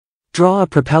Draw a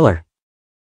propeller.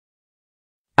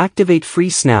 Activate free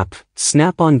snap,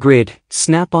 snap on grid,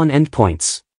 snap on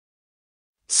endpoints.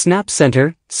 Snap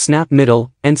center, snap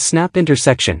middle, and snap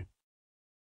intersection.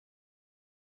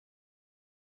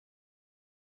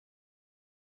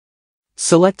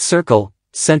 Select circle,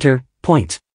 center,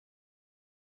 point.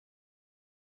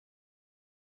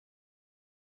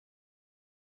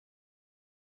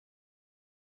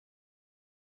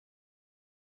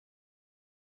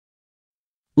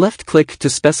 Left-click to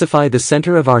specify the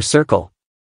center of our circle.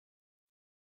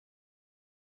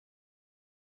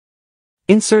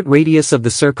 Insert radius of the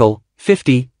circle,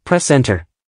 50, press enter.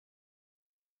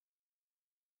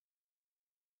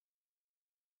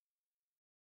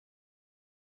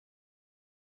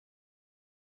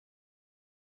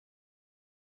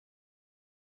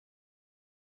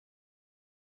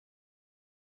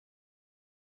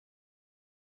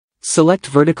 Select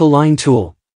vertical line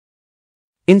tool.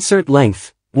 Insert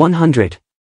length, 100.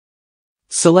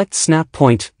 Select snap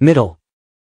point, middle.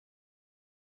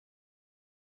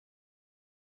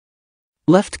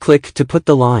 Left-click to put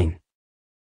the line.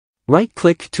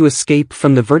 Right-click to escape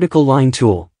from the vertical line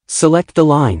tool. Select the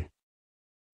line.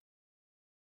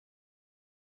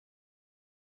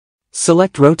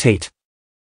 Select rotate.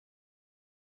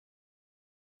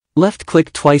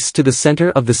 Left-click twice to the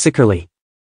center of the circle.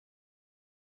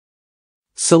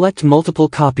 Select multiple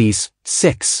copies,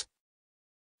 6.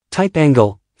 Type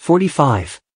angle,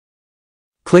 45.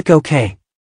 Click OK.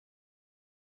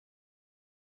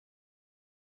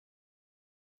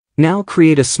 Now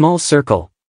create a small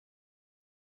circle.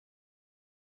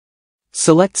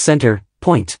 Select center,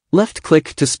 point.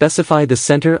 Left-click to specify the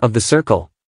center of the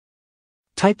circle.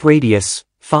 Type radius,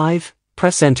 5,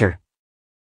 press enter.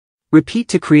 Repeat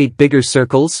to create bigger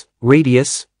circles,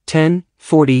 radius, 10,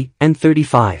 40, and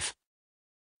 35.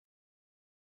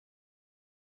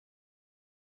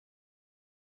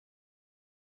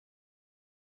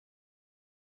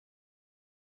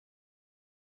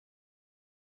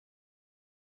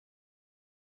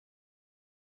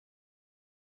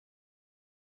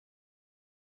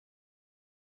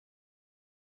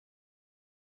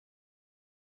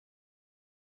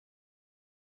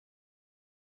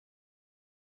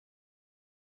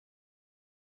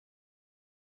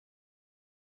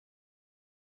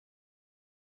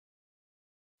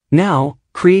 Now,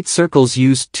 create circles.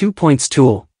 Use 2 points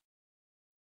tool.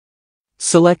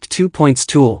 Select 2 points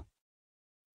tool.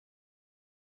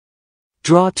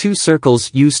 Draw 2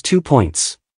 circles. Use 2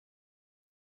 points.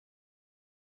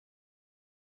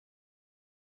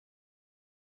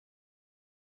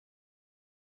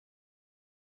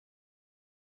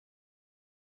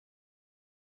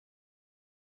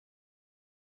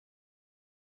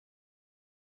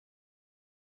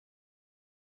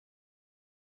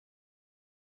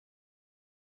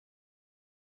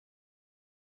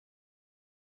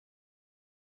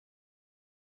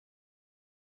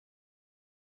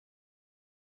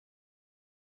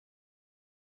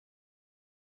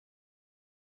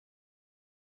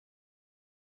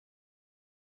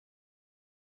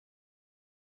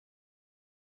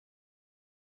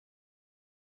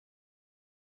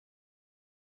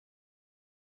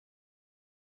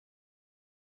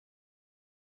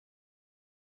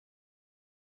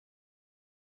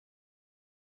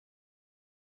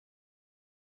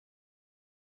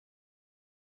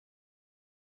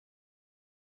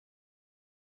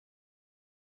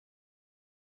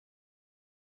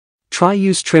 Try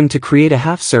use trim to create a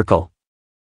half circle.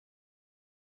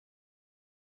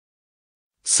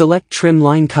 Select trim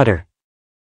line cutter.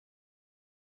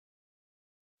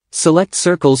 Select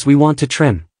circles we want to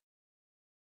trim.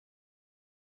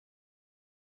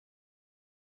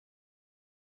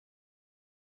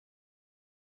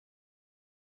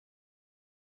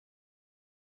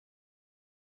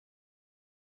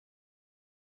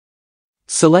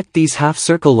 Select these half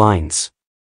circle lines.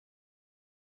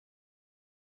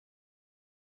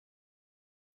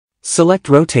 Select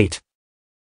rotate.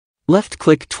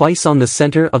 Left-click twice on the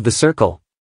center of the circle.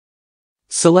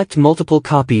 Select multiple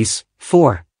copies,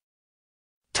 4.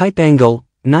 Type angle,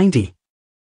 90.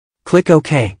 Click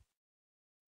OK.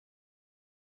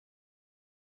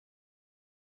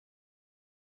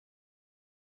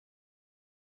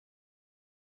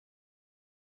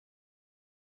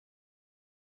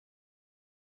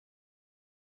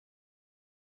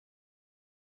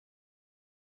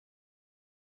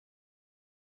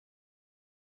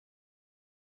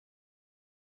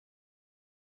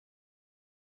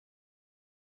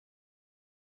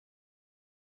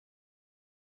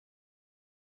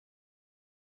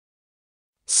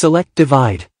 Select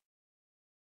divide.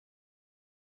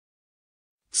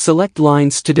 Select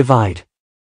lines to divide.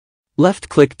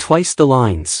 Left-click twice the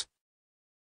lines.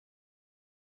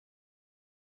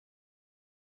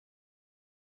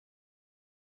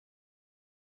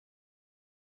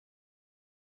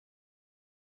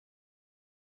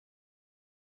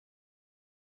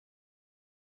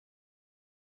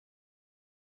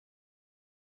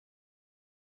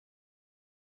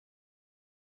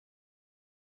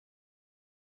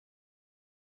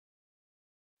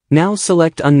 Now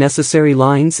select unnecessary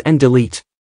lines and delete.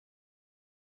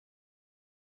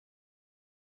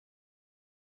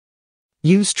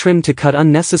 Use trim to cut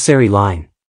unnecessary line.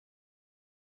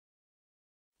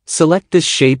 Select this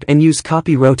shape and use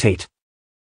copy rotate.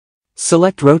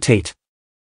 Select rotate.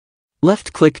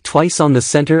 Left-click twice on the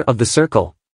center of the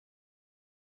circle.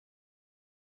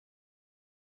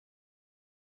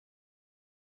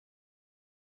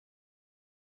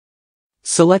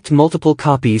 Select multiple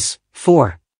copies,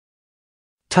 4.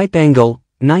 Type angle,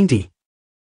 90.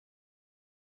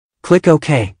 Click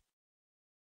OK.